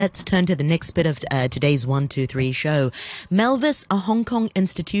Let's turn to the next bit of today's 1, 2, 3 show. Melvis, a Hong Kong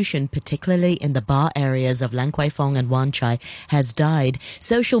institution, particularly in the bar areas of Lan Kwai Fong and Wan Chai, has died.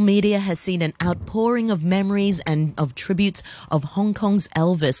 Social media has seen an outpouring of memories and of tributes of Hong Kong's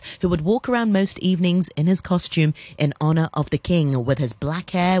Elvis, who would walk around most evenings in his costume in honor of the king, with his black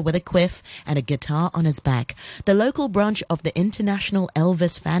hair with a quiff and a guitar on his back. The local branch of the International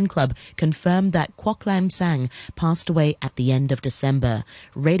Elvis Fan Club confirmed that Kwok Lam Sang passed away at the end of December.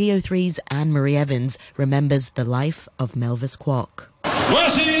 Radio 3's Anne-Marie Evans remembers the life of Melvis Kwok.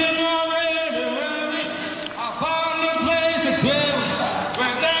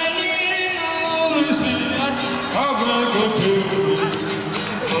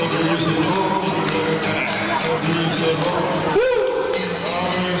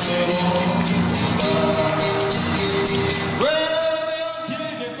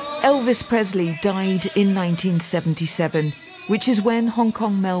 Elvis Presley died in 1977. Which is when Hong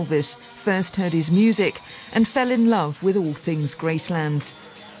Kong Melvis first heard his music and fell in love with all things Gracelands.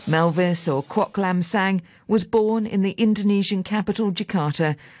 Melvis, or Kwok Lam Sang, was born in the Indonesian capital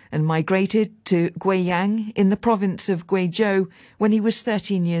Jakarta and migrated to Guiyang in the province of Guizhou when he was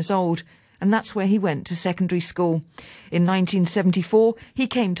 13 years old, and that's where he went to secondary school. In 1974, he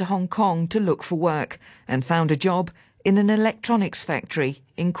came to Hong Kong to look for work and found a job in an electronics factory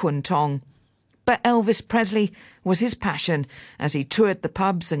in Kwun Tong. But Elvis Presley was his passion as he toured the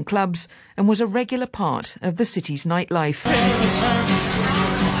pubs and clubs and was a regular part of the city's nightlife.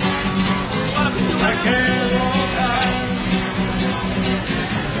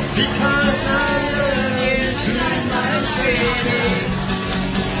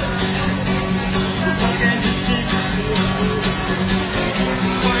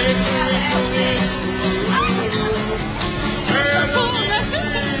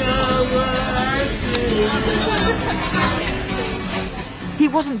 He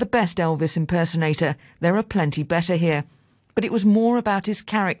wasn't the best Elvis impersonator. There are plenty better here. But it was more about his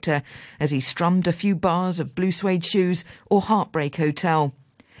character as he strummed a few bars of Blue Suede Shoes or Heartbreak Hotel.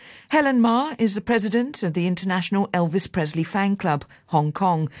 Helen Ma is the president of the International Elvis Presley Fan Club, Hong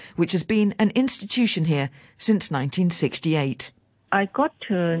Kong, which has been an institution here since 1968. I got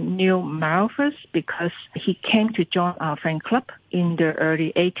to know Melvis because he came to join our fan club in the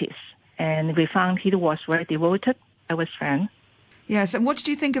early 80s. And we found he was very devoted Elvis fan. Yes, and what did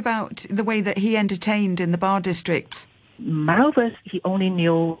you think about the way that he entertained in the bar districts? Melvis, he only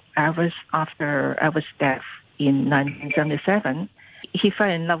knew Elvis after Elvis' death in 1977. He fell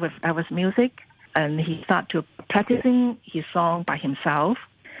in love with Elvis music, and he started practicing his song by himself.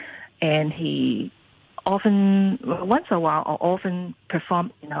 And he often, once in a while, or often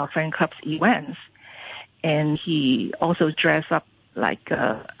performed in our fan club's events. And he also dressed up like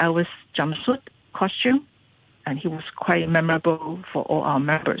Elvis jumpsuit costume. And he was quite memorable for all our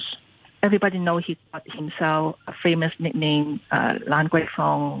members. Everybody knows he got himself a famous nickname, Lan Kwai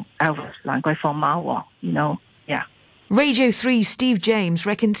Fong Elvis, Lan Kwai Fong Ma Wong, yeah. Radio 3's Steve James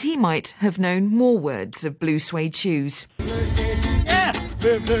reckons he might have known more words of Blue Suede Shoes.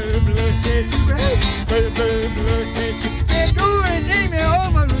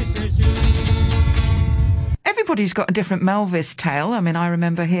 Everybody's got a different Melvis tale. I mean, I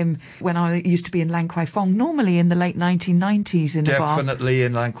remember him when I used to be in Lan Kwai Fong, normally in the late 1990s in a bar. Definitely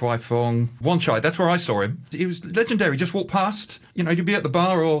in Lan Kwai Fong. Wan Chai, that's where I saw him. He was legendary. Just walk past, you'd be at the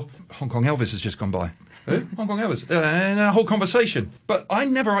bar or Hong Kong Elvis has just gone by. Hong Kong Elvis. And a whole conversation. But I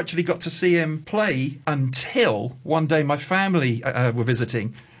never actually got to see him play until one day my family were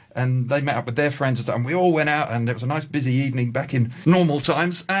visiting. And they met up with their friends and stuff. And we all went out and it was a nice busy evening back in normal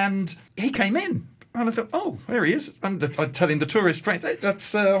times. And he came in. And I thought, oh, there he is. And I'm telling the tourist friend, hey,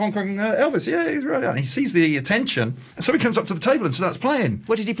 that's Hong Kong Elvis. Yeah, he's right. And he sees the attention. And so he comes up to the table and starts playing.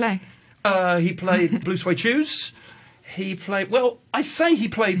 What did he play? He played Blue Suede Shoes. He played Blue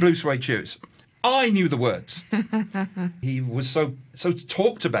Suede Shoes. I knew the words. He was so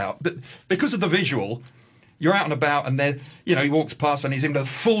talked about. But because of the visual, you're out and about and there, he walks past and he's in the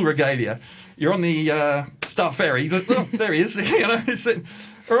full regalia. You're on the Star Ferry. Oh, there he is. He's sitting,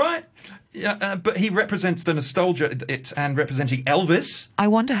 all right. Yeah, but he represents the nostalgia and representing Elvis. I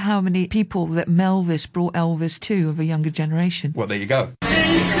wonder how many people that Melvis brought Elvis to of a younger generation. Well, there you go. You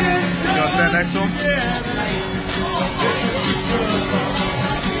got that next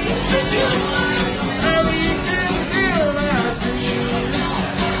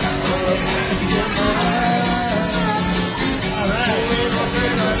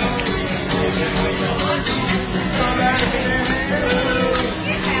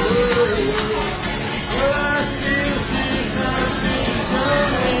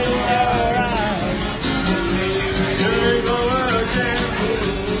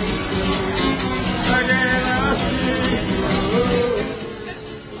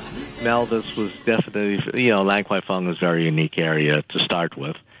Melvis was definitely, Lang Kwai Fong was a very unique area to start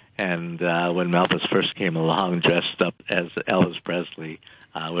with. And when Melvis first came along, dressed up as Elvis Presley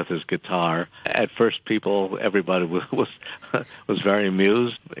with his guitar, at first everybody was very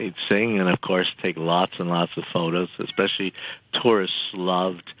amused. He'd sing and, of course, take lots and lots of photos. Especially tourists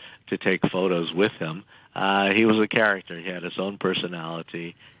loved to take photos with him. He was a character. He had his own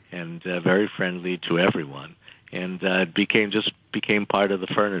personality and very friendly to everyone. And it became part of the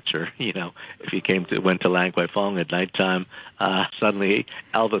furniture. If you went to Lang Kwai Fong at nighttime, suddenly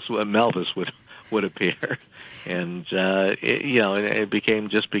Melvis would appear, and it became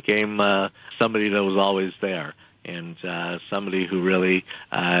somebody that was always there, and somebody who really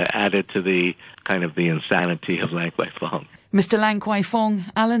added to the kind of the insanity of Lang Kwai Fong. Mr. Lang Kwai Fong,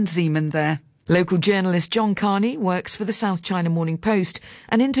 Alan Zeman there. Local journalist John Carney works for the South China Morning Post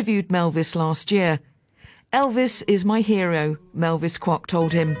and interviewed Melvis last year. Elvis is my hero, Melvis Kwok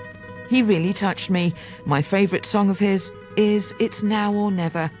told him. He really touched me. My favourite song of his is It's Now or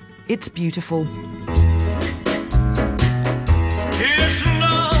Never. It's beautiful. It's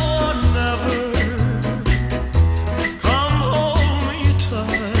now or never. Come hold me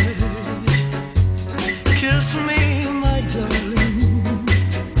tight. Kiss me, my darling.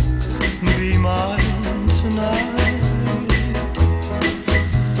 Be mine tonight.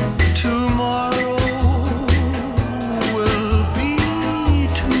 Tomorrow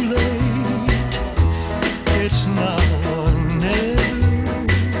it's now or never,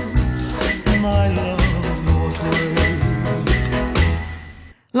 my love won't wait.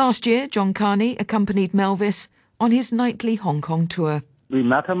 Last year, John Carney accompanied Melvis on his nightly Hong Kong tour. We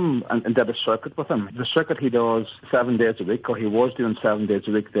met him and did a circuit with him. The circuit he does 7 days a week, or he was doing 7 days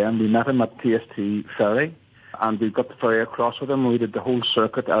a week then. We met him at TST Ferry, and we got the ferry across with him. We did the whole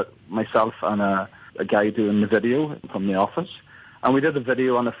circuit, myself and a guy doing the video from the office. And we did a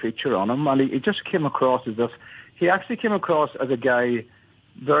video and a feature on him, and he just came across as this. He actually came across as a guy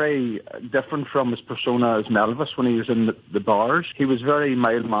very different from his persona as Melvis when he was in the bars. He was very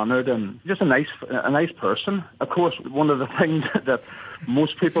mild-mannered and just a nice person. Of course, one of the things that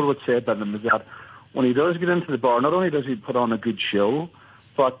most people would say about him is that when he does get into the bar, not only does he put on a good show,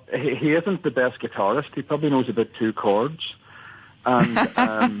 but he isn't the best guitarist. He probably knows about 2 chords.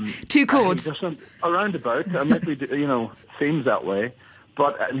 And 2 chords? He doesn't, around about, maybe, seems that way,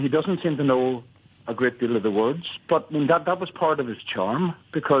 but he doesn't seem to know a great deal of the words. But I mean, that was part of his charm,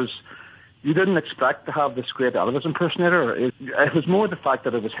 because you didn't expect to have this great Elvis impersonator. It was more the fact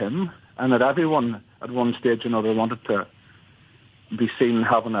that it was him, and that everyone at one stage or another wanted to be seen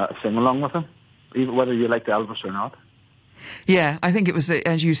having a sing-along with him, even whether you liked Elvis or not. Yeah, I think it was,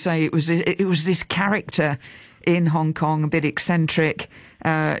 as you say, it was this character in Hong Kong, a bit eccentric,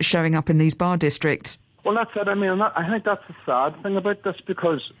 showing up in these bar districts. Well, that's it. I mean, I think that's the sad thing about this,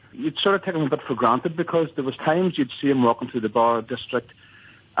 because you'd sort of take him a bit for granted, because there was times you'd see him walking through the bar district,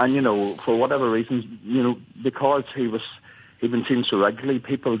 and, for whatever reasons, because he'd been seen so regularly,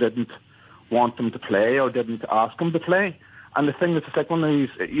 people didn't want him to play or didn't ask him to play. And the thing is, it's like one of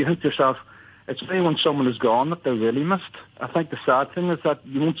these, you think to yourself, it's only when someone is gone that they're really missed. I think the sad thing is that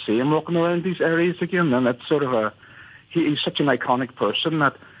you won't see him walking around these areas again, and it's sort of he's such an iconic person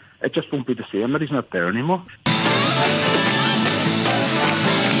that it just won't be the same that he's not there anymore.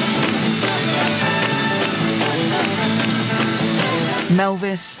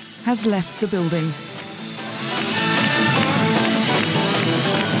 Melvis has left the building.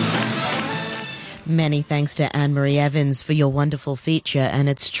 Many thanks to Anne-Marie Evans for your wonderful feature. And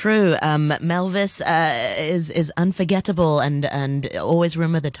it's true, Melvis is unforgettable, and always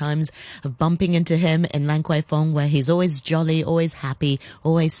remember the times of bumping into him in Lang Kwai Fong, where he's always jolly, always happy,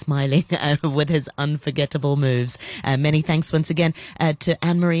 always smiling with his unforgettable moves. Many thanks once again to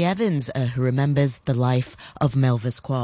Anne-Marie Evans, who remembers the life of Melvis Kwok.